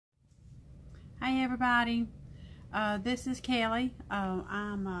Hey everybody, this is Kelly.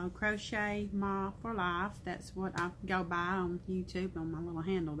 I'm a Crochet Ma for Life. That's what I go by on YouTube on my little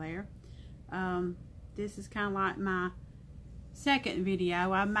handle there. This is kind of like my second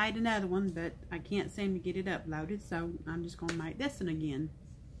video. I made another one, but I can't seem to get it uploaded, so I'm just going to make this one again.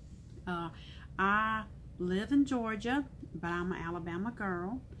 I live in Georgia, but I'm an Alabama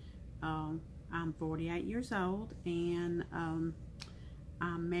girl. I'm 48 years old, and I'm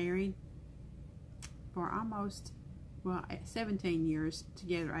married for almost, 17 years,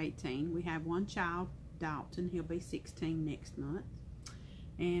 together 18. We have one child, Dalton. He'll be 16 next month.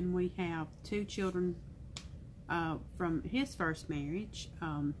 And we have two children from his first marriage.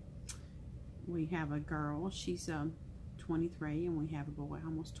 We have a girl, she's 23, and we have a boy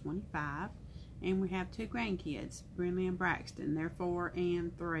almost 25. And we have two grandkids, Brinley and Braxton. They're 4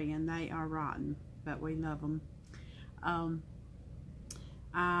 and 3, and they are rotten, but we love them.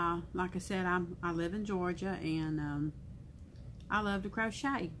 Like I said, I live in Georgia, and I love to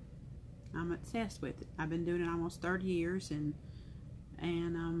crochet. I'm obsessed with it. I've been doing it almost 30 years, and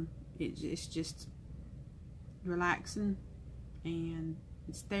it's just relaxing, and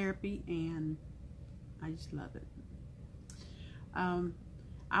it's therapy, and I just love it.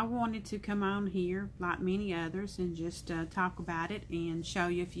 I wanted to come on here, like many others, and just talk about it and show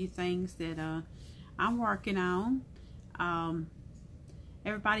you a few things that I'm working on.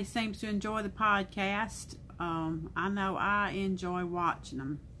 Everybody seems to enjoy the podcast. I know I enjoy watching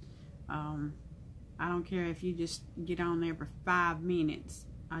them. I don't care if you just get on there for 5 minutes.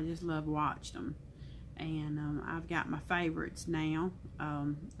 I just love watching them. And I've got my favorites now.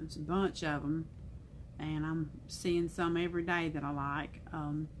 There's a bunch of them, and I'm seeing some every day that I like.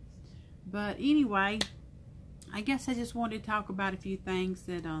 But anyway, I guess I just wanted to talk about a few things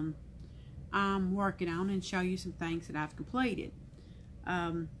that I'm working on and show you some things that I've completed.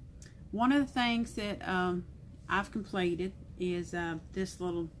 One of the things that I've completed is this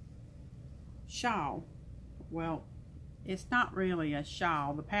little shawl. Well, it's not really a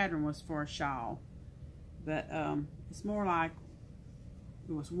shawl. The pattern was for a shawl, but it's more like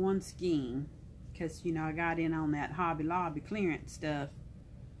it was one skein, because you know I got in on that Hobby Lobby clearance stuff,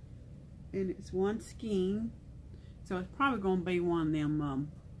 and it's one skein, so it's probably going to be one of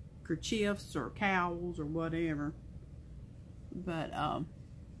them kerchiefs or cowls or whatever. But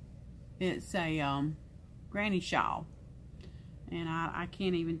it's a granny shawl, and I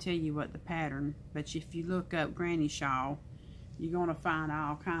can't even tell you what the pattern, but if you look up granny shawl, you're going to find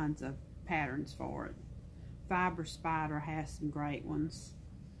all kinds of patterns for it. Fiber Spider has some great ones,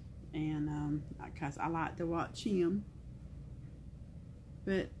 and because I like to watch him.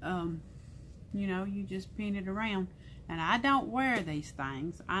 But you know, you just pin it around, and I don't wear these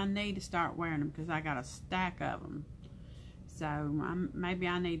things. I need to start wearing them because I got a stack of them. So maybe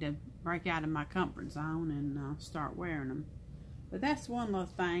I need to break out of my comfort zone and start wearing them. But that's one little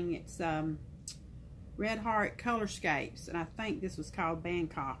thing. It's Red Heart Colorscapes, and I think this was called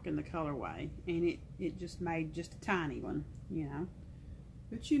Bangkok in the colorway. And it just made just a tiny one, you know.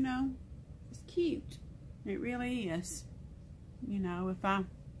 But you know, it's cute. It really is. You know, if I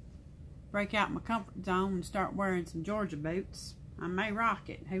break out my comfort zone and start wearing some Georgia boots, I may rock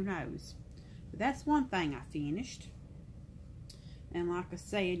it. Who knows? But that's one thing I finished. And like I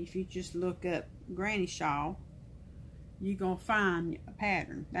said, if you just look up granny shawl, you're going to find a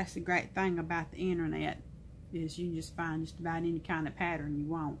pattern. That's the great thing about the internet, is you can just find just about any kind of pattern you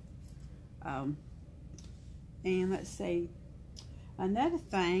want. And let's see. Another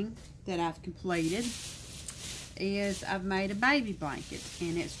thing that I've completed is I've made a baby blanket.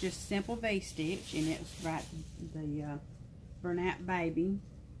 And it's just simple V-stitch. And it's right the Bernat Baby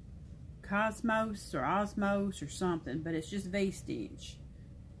Cosmos or Osmos or something, but it's just V-stitch,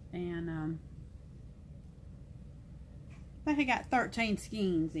 and I think I got 13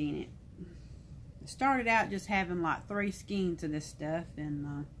 skeins in it. I started out just having like 3 skeins of this stuff,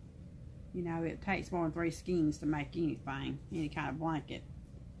 and you know, it takes more than 3 skeins to make anything, any kind of blanket.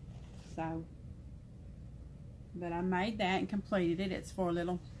 So, but I made that and completed it. It's for a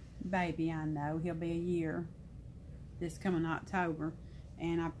little baby I know. He'll be a year this coming October.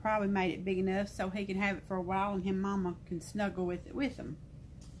 And I probably made it big enough so he can have it for a while, and him mama can snuggle with it with him.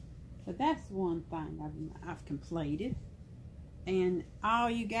 But that's one thing I've completed. And all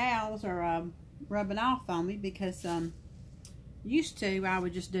you gals are rubbing off on me, because used to I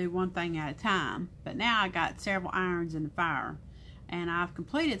would just do one thing at a time. But now I got several irons in the fire. And I've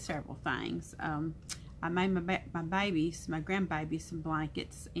completed several things. I made my babies, my grandbabies, some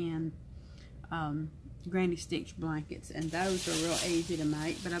blankets, and granny stitch blankets, and those are real easy to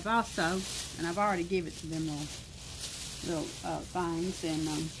make. But I've also, and I've already given it to them little things, and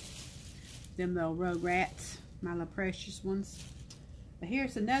them little Rugrats, my little precious ones. But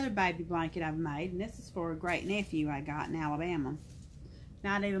here's another baby blanket I've made, and this is for a great nephew I got in Alabama.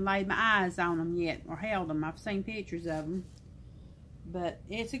 Not even laid my eyes on them yet or held them. I've seen pictures of them. But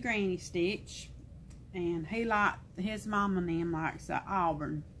it's a granny stitch, and his mom and them likes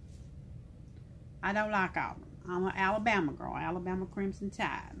Auburn. I don't like Auburn. I'm an Alabama girl, Alabama Crimson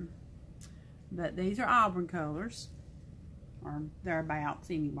Tide. But these are Auburn colors, or thereabouts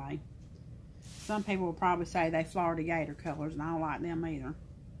anyway. Some people will probably say they Florida Gator colors, and I don't like them either.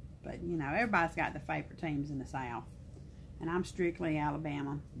 But, you know, everybody's got their favorite teams in the South. And I'm strictly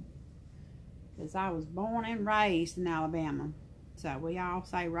Alabama. Because I was born and raised in Alabama. So we all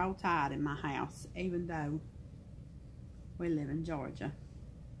say Roll Tide in my house, even though we live in Georgia.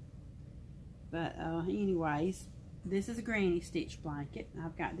 But anyways, this is a granny stitch blanket.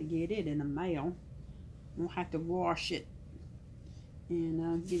 I've got to get it in the mail. We'll have to wash it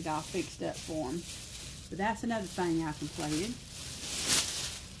and get it all fixed up for them. But that's another thing I completed.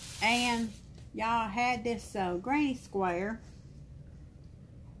 And y'all, had this granny square,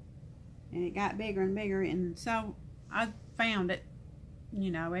 and it got bigger and bigger, and so I found it. You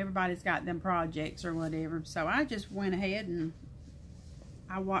know, everybody's got them projects or whatever, so I just went ahead and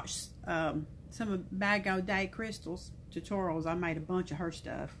I watched some of Bag O' Day Crystal's tutorials. I made a bunch of her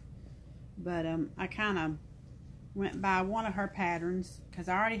stuff, but I kind of went by one of her patterns because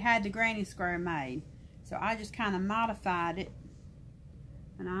I already had the granny square made, so I just kind of modified it,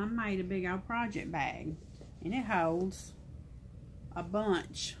 and I made a big old project bag, and it holds a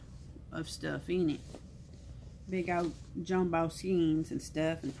bunch of stuff in it. Big old jumbo skeins and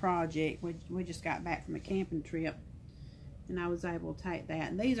stuff and project. We just got back from a camping trip, and I was able to take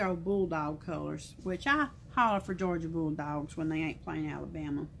that. And these are bulldog colors, which I holler for Georgia Bulldogs when they ain't playing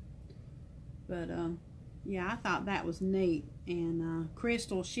Alabama. But yeah, I thought that was neat. And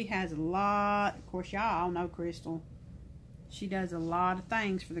Crystal, she has a lot. Of course, y'all all know Crystal. She does a lot of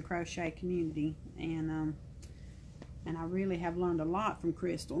things for the crochet community, and I really have learned a lot from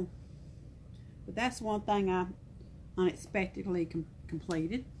Crystal. But that's one thing I unexpectedly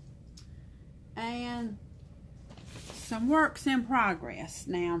completed. And some works in progress.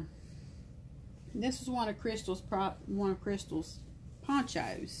 Now, this was one of Crystal's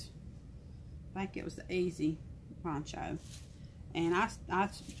ponchos. I think it was the Easy poncho. And I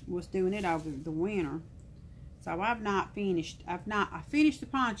was doing it over the winter. So I've not finished. I finished the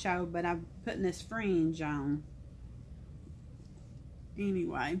poncho, but I'm putting this fringe on.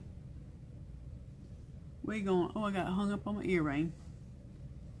 Anyway. I got hung up on my earring.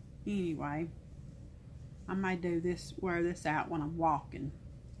 Anyway, I may wear this out when I'm walking.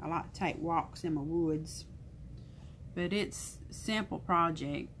 I like to take walks in my woods. But it's a simple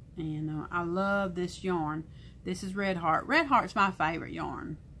project, and I love this yarn. This is Red Heart. Red Heart's my favorite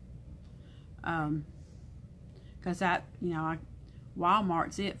yarn. Because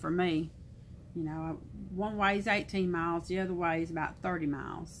Walmart's it for me. You know, one weighs 18 miles, the other weighs about 30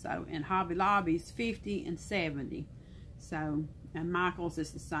 miles. So, and Hobby Lobby's 50 and 70. So, and Michael's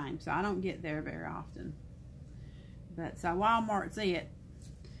is the same. So, I don't get there very often. But, so Walmart's it.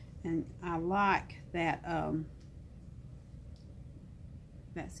 And I like that,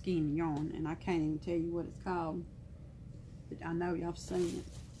 that skein of yarn. And I can't even tell you what it's called. But I know y'all seen it.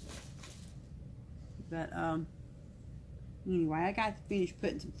 But, anyway, I got to finish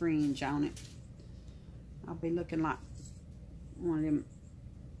putting some fringe on it. I'll be looking like one of them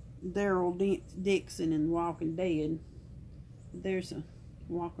Daryl Dixon in Walking Dead. There's a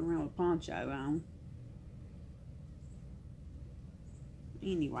walking around with a poncho on.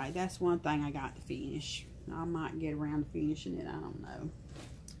 Anyway, that's one thing I got to finish. I might get around to finishing it, I don't know.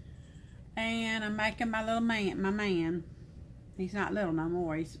 And I'm making my little man, my man. He's not little no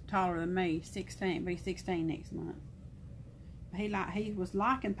more. He's taller than me. 16, be 16 next month. He was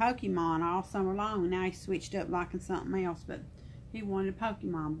liking Pokemon all summer long. Now he switched up liking something else, but he wanted a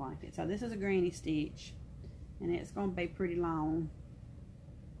Pokemon blanket. So this is a granny stitch, and it's going to be pretty long,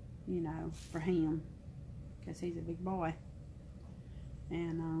 you know, for him, because he's a big boy.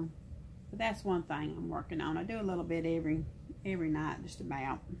 And but that's one thing I'm working on. I do a little bit every night, just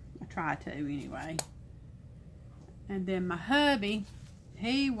about. I try to anyway. And then my hubby,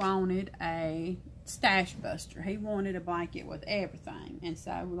 he wanted a stash buster. He wanted a blanket with everything. And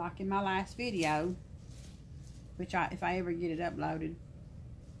so, like in my last video, which if I ever get it uploaded,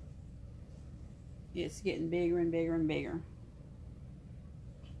 it's getting bigger and bigger and bigger.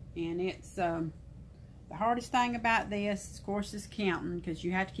 And it's the hardest thing about this, of course, is counting, because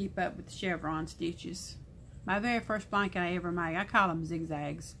you have to keep up with the chevron stitches. My very first blanket I ever made, I call them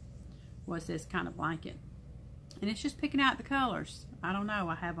zigzags, was this kind of blanket. And it's just picking out the colors. I don't know,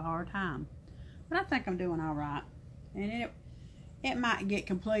 I have a hard time. But I think I'm doing all right. And it might get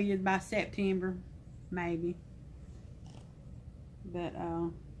completed by September, maybe. But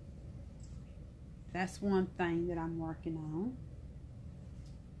that's one thing that I'm working on.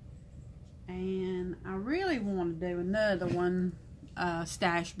 And I really want to do another one,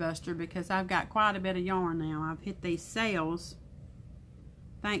 Stash Buster, because I've got quite a bit of yarn now. I've hit these sales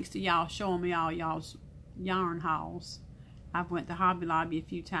thanks to y'all showing me all y'all's yarn hauls. I've went to Hobby Lobby a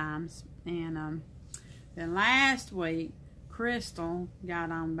few times, and then last week Crystal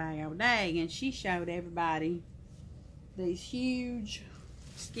got on Bag O' Dag, and she showed everybody these huge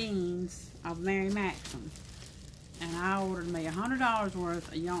skeins of Mary Maxim, and I ordered me $100 worth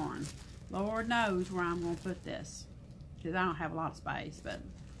of yarn. Lord knows where I'm going to put this, because I don't have a lot of space, but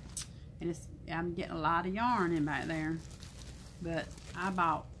I'm getting a lot of yarn in back there. But I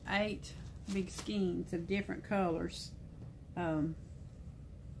bought 8 big skeins of different colors. I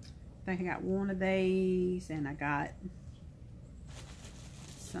think I got one of these, and I got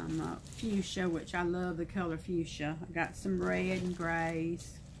some fuchsia, which I love the color fuchsia. I got some red and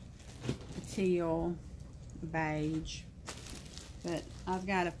grays, teal, beige. But I'm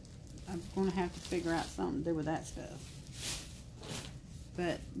going to have to figure out something to do with that stuff.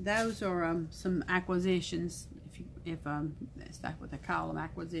 But those are some acquisitions, if that's what they call them,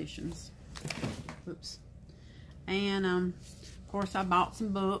 acquisitions. Oops. And of course I bought some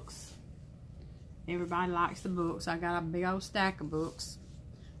books. Everybody likes the books. I got a big old stack of books.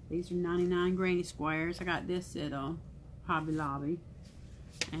 These are 99 granny squares. I got this at Hobby Lobby.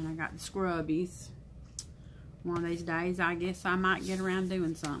 And I got the Scrubbies. One of these days, I guess I might get around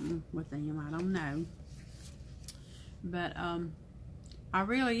doing something with them. I don't know. But I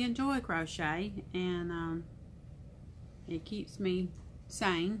really enjoy crochet, and it keeps me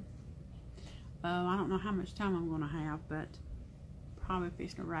sane. I don't know how much time I'm going to have, but probably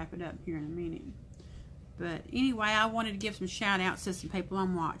fixing to wrap it up here in a minute. But anyway, I wanted to give some shout outs to some people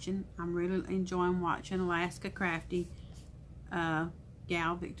I'm watching. I'm really enjoying watching Alaska Crafty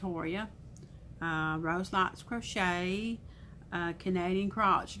Gal Victoria, Rose Lights Crochet, Canadian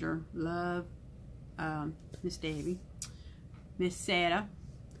Crocheter, love Miss Debbie, Miss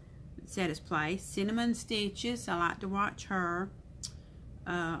Setta's Place, Cinnamon Stitches, I like to watch her,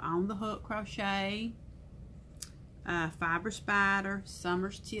 On the Hook Crochet, Fiber Spider,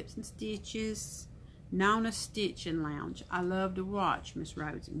 Summer's Tips and Stitches, Nona's Stitching Lounge, I love to watch Miss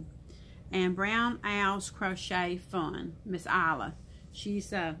Rosie, and Brown Owl's Crochet Fun, Miss Isla.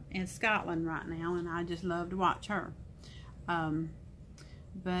 She's in Scotland right now, and I just love to watch her.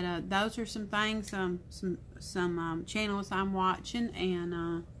 But those are some things, some channels I'm watching,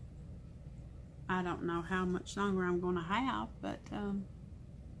 and I don't know how much longer I'm going to have, but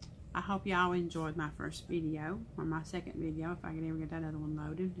I hope y'all enjoyed my first video, or my second video, if I can ever get that other one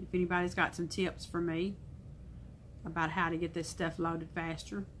loaded. If anybody's got some tips for me about how to get this stuff loaded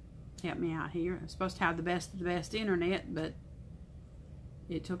faster, help me out here. I'm supposed to have the best of the best internet, but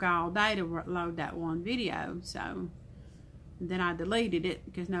it took all day to load that one video, so then I deleted it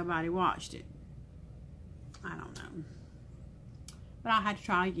because nobody watched it. I don't know. But I'll have to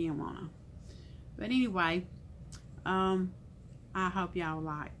try again, won't I? But anyway, I hope y'all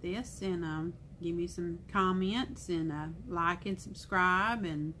like this, and give me some comments, and like and subscribe,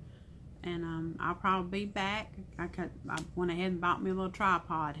 and I'll probably be back. I went ahead and bought me a little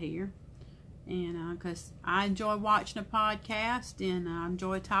tripod here, and because I enjoy watching a podcast, and I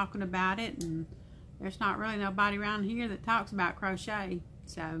enjoy talking about it, and there's not really nobody around here that talks about crochet,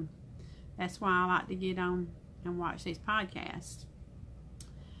 so that's why I like to get on and watch these podcasts.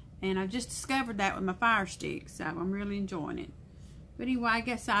 And I've just discovered that with my fire stick, so I'm really enjoying it. But anyway, I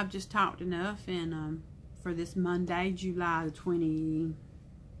guess I've just talked enough, and for this Monday, July the 22nd.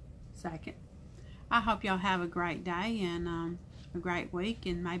 I hope y'all have a great day and a great week,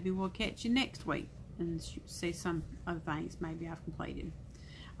 and maybe we'll catch you next week and see some other things maybe I've completed.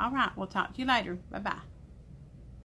 All right, we'll talk to you later. Bye-bye.